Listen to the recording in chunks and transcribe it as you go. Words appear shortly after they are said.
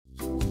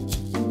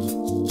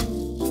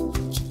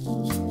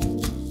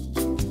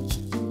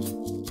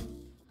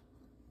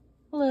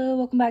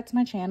welcome back to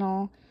my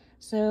channel.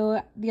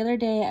 So the other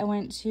day I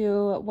went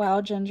to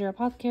Wild Ginger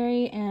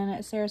Apothecary in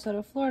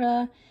Sarasota,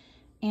 Florida,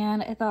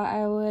 and I thought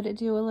I would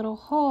do a little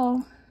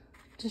haul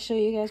to show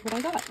you guys what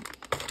I got.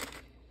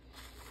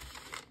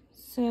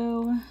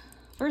 So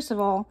first of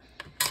all,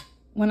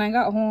 when I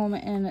got home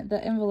in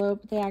the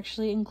envelope, they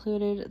actually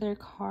included their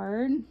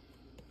card, and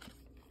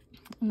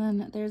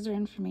then there's their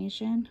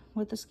information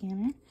with the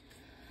scanner,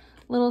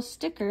 little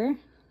sticker,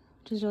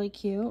 which is really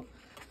cute,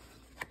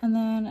 and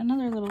then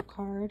another little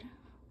card.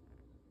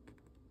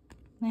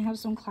 They have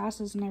some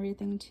classes and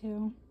everything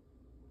too.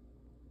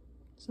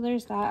 So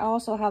there's that. I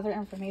also have their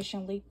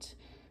information linked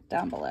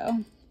down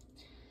below.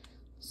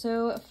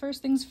 So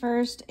first things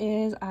first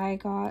is I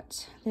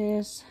got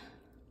this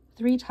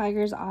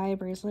Tri-Tyger's eye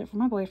bracelet for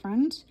my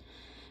boyfriend.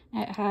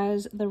 It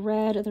has the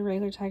red, the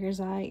regular tiger's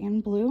eye,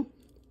 and blue.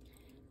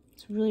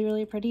 It's really,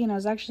 really pretty, and it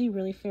was actually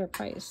really fair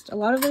priced. A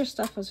lot of their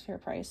stuff was fair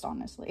priced,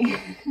 honestly.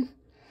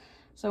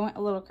 So I went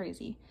a little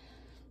crazy.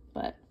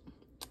 But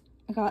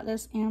I got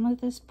this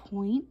Amethyst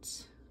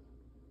Point.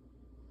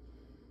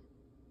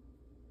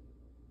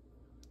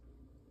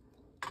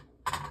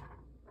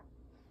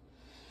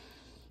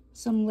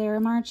 Some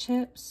Larimar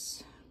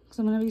chips, because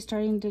I'm going to be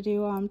starting to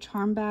do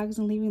charm bags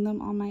and leaving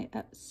them on my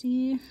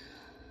Etsy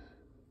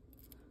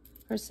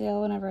for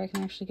sale whenever I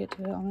can actually get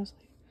to it,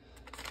 honestly.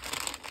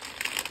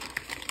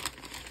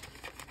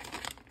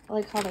 I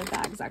like how their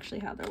bags actually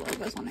have their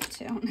logos on it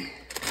too.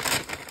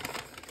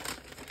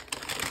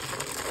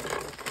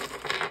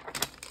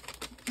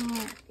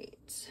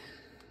 Alright,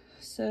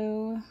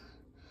 so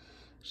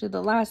actually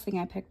the last thing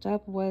I picked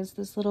up was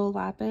this little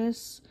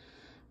Lapis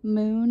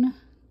moon.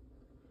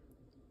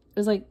 It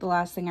was like the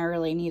last thing I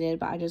really needed,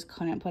 but I just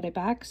couldn't put it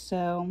back,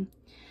 so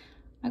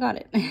I got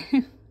it.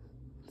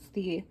 It's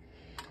the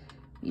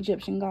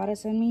Egyptian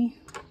goddess in me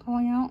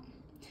calling out.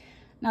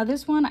 Now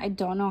this one, I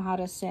don't know how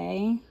to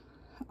say.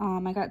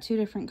 I got two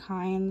different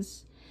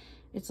kinds.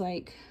 It's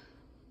like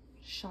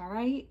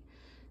Charoite.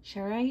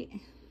 I'm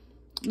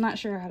not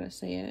sure how to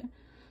say it.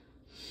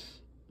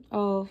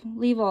 I'll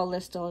leave a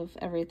list of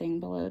everything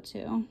below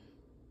too.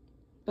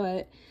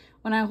 But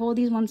when I hold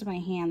these ones in my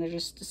hand, they're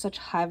just such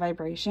high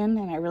vibration,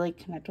 and I really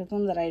connect with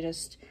them that I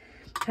just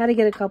had to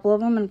get a couple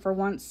of them. And for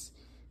once,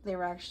 they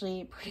were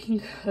actually a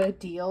pretty good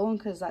deal,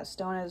 because that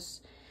stone is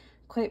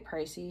quite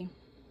pricey.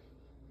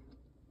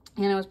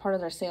 And it was part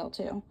of their sale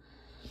too.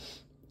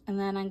 And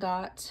then I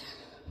got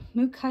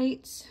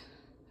Kambala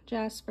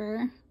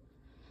Jasper.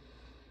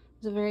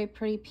 It's a very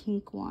pretty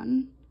pink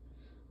one.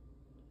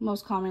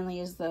 Most commonly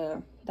is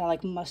that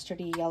like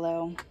mustardy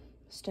yellow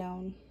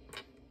stone.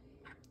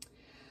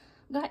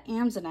 Got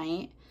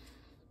Amazonite,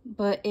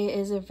 but it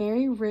is a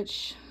very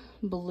rich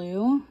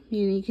blue.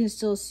 You can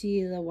still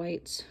see the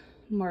white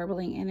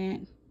marbling in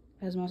it,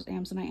 as most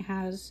Amazonite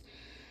has,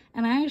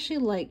 and I actually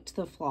liked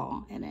the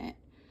flaw in it,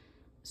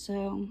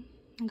 so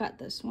I got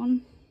this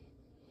one.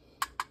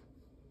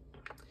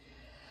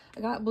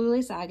 I got blue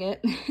lace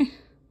agate.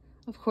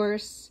 Of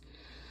course.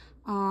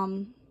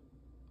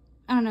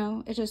 I don't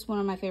know, it's just one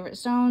of my favorite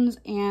stones,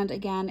 and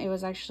again, it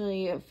was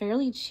actually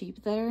fairly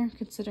cheap there,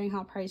 considering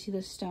how pricey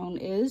this stone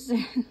is.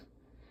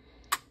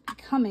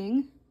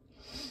 Becoming.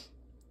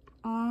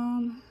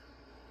 I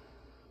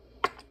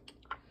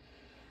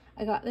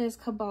got this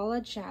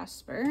Kambala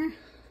Jasper.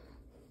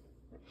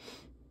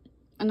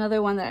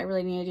 Another one that I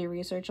really need to do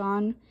research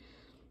on,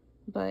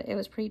 but it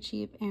was pretty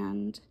cheap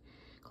and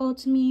called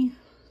to me,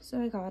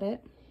 so I got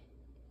it.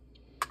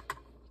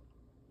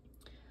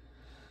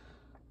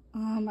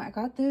 I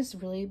got this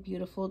really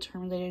beautiful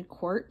Tourmalated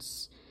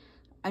Quartz.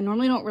 I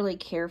normally don't really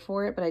care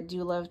for it, but I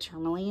do love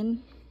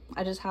tourmaline.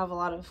 I just have a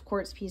lot of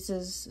quartz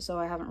pieces, so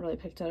I haven't really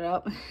picked it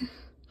up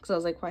because I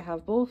was like, why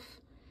have both?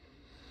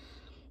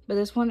 But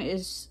this one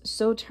is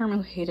so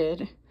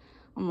tourmalated.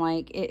 I'm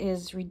like, it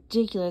is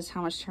ridiculous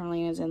how much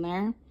tourmaline is in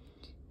there.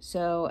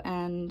 So,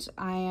 and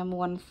I am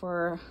one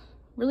for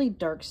really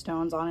dark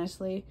stones,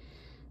 honestly.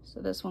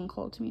 So this one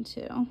called to me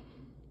too.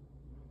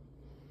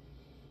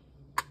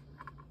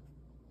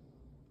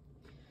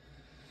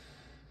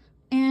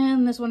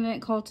 And this one didn't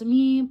call to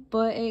me,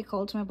 but it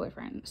called to my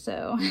boyfriend.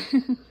 So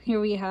here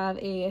we have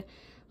a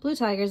blue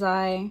tiger's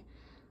eye,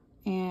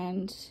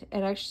 and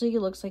it actually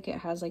looks like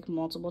it has like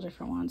multiple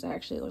different ones. It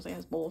actually looks like it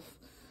has both.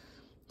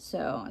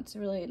 So it's a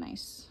really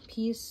nice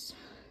piece.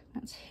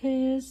 That's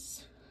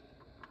his.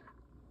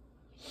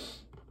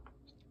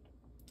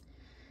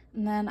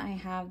 And then I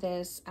have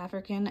this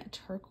African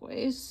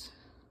turquoise,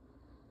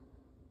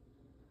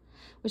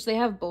 which they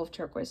have both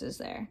turquoises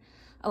there.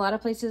 A lot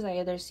of places I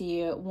either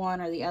see one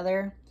or the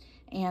other,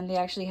 and they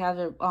actually have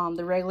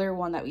the regular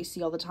one that we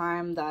see all the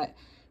time, that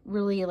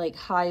really like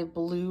high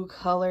blue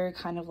color,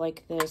 kind of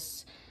like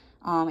this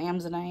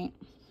Amazonite,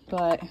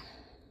 but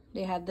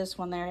they had this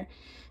one there,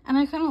 and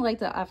I kind of like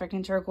the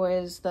African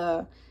turquoise,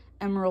 the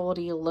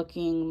emeraldy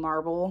looking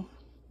marble.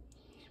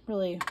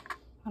 Really, I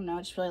don't know,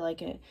 I just really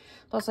like it.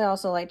 Plus I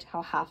also liked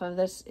how half of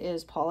this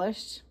is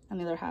polished and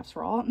the other half's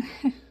raw.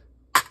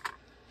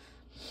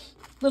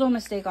 Little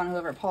mistake on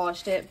whoever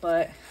polished it,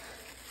 but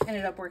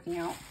ended up working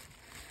out.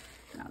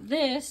 Now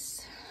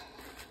this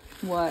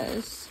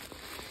was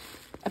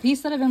a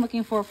piece that I've been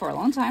looking for a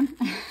long time.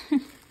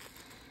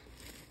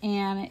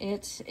 And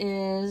it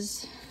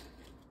is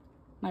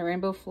my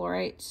rainbow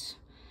fluorite.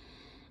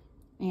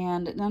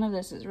 And none of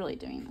this is really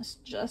doing this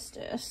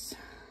justice.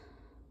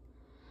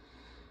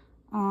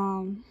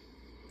 But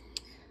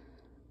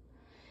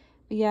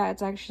yeah,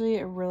 it's actually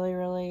a really,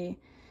 really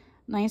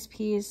nice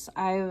piece.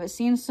 I've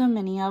seen so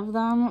many of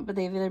them, but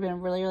they've either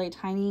been really, really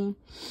tiny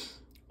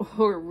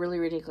or really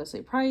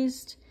ridiculously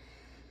priced,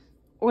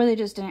 or they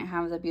just didn't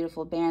have the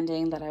beautiful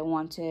banding that I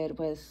wanted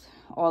with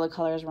all the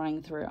colors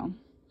running through.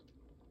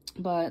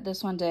 But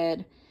this one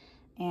did,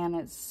 and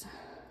it's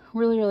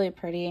really, really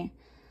pretty.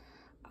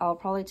 I'll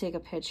probably take a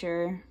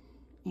picture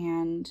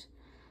and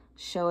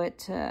show it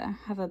to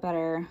have a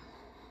better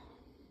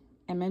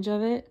image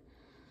of it.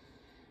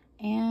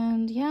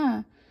 And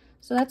yeah,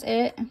 so that's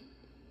it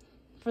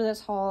for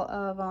this haul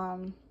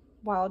of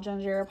Wild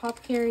Ginger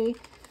Apothecary.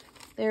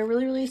 They're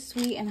really, really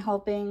sweet and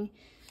helping,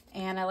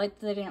 and I like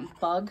that they didn't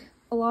bug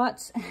a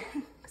lot,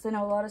 because I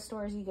know a lot of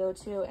stores you go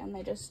to and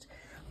they just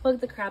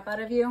bug the crap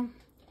out of you,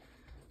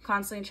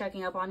 constantly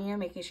checking up on you,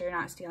 making sure you're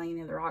not stealing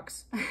any of the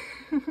rocks.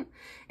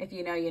 If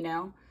you know, you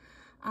know.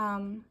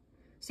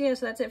 So yeah,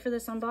 so that's it for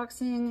this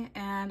unboxing,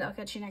 and I'll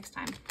catch you next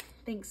time.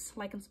 Thanks,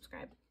 like and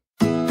subscribe.